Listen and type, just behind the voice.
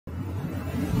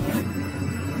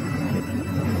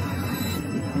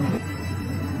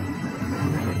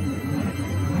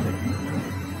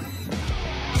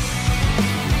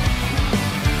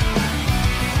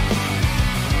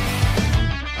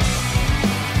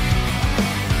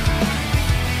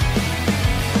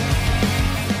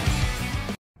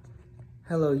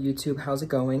Hello YouTube, how's it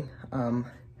going?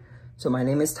 So my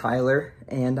name is Tyler,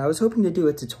 and I was hoping to do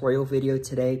a tutorial video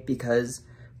today because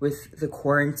with the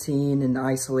quarantine and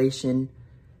isolation,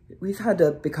 we've had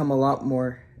to become a lot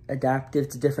more adaptive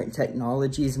to different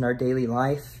technologies in our daily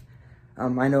life.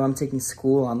 I know I'm taking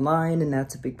school online and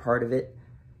that's a big part of it.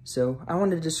 So I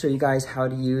wanted to show you guys how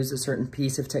to use a certain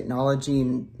piece of technology,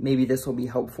 and maybe this will be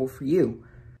helpful for you.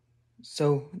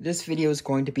 So this video is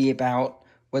going to be about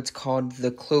what's called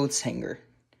the clothes hanger.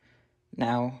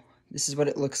 Now, this is what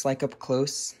it looks like up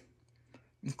close,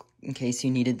 in case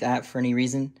you needed that for any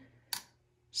reason.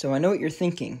 So I know what you're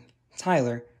thinking.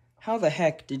 Tyler, how the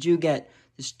heck did you get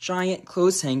this giant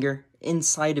clothes hanger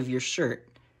inside of your shirt?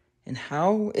 And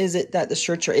how is it that the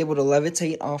shirts are able to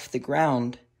levitate off the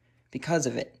ground because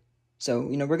of it? So,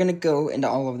 we're going to go into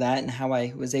all of that and how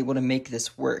I was able to make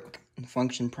this work and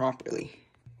function properly.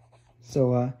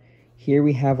 So, here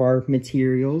we have our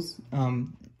materials.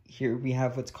 Here we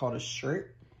have what's called a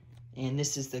shirt. And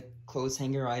this is the clothes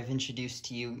hanger I've introduced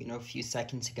to you, a few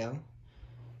seconds ago.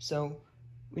 So,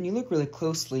 when you look really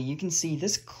closely, you can see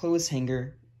this clothes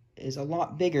hanger is a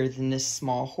lot bigger than this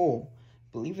small hole.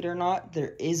 Believe it or not,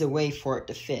 there is a way for it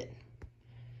to fit.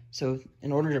 So,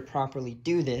 in order to properly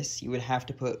do this, you would have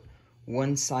to put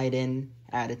one side in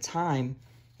at a time,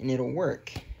 and it'll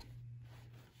work.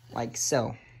 Like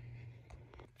so.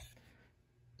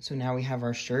 So now we have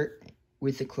our shirt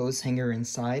with the clothes hanger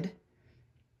inside.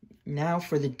 Now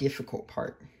for the difficult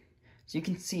part. So you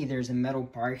can see there's a metal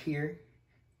bar here.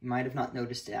 You might have not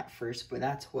noticed it at first, but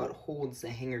that's what holds the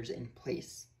hangers in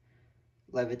place,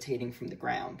 levitating from the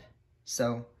ground.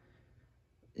 So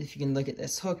if you can look at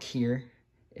this hook here,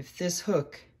 if this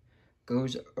hook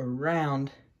goes around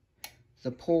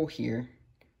the pole here,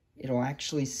 it'll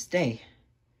actually stay.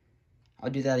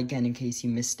 I'll do that again in case you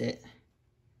missed it.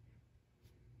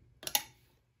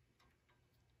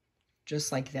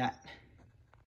 Just like that.